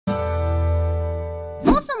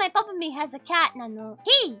my Pikamee has a cat なの。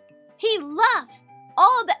He loves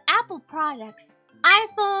all the Apple products.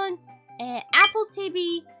 iPhone, Apple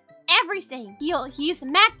TV, everything. He used a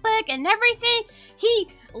MacBook and everything. He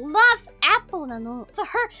loves Apple なの。So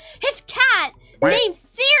his cat named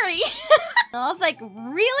Siri. I was like,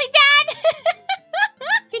 really, Dad?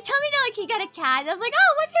 He told me that like he got a cat. I was like,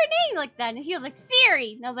 oh, what's her name? Like that. And he was like,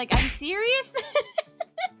 Siri. And I was like, are you serious?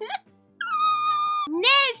 ね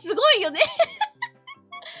え、すごいよね。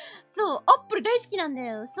そう、アップル大好きなんだ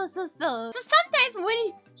よ。そうそうそう。So sometimes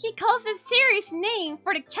when he calls his Siri's name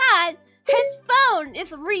for the cat, his phone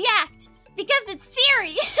is react because it's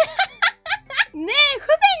Siri. ねえ、不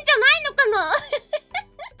便じゃないのかな?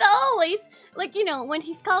 So always, like, you know, when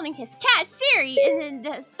he's calling his cat Siri and then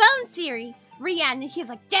the phone Siri react, and he's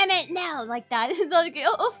like, damn it, no, like that. Like,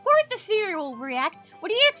 of course the Siri will react. What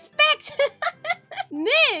do you expect? ね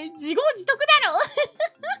え、自業自得だろ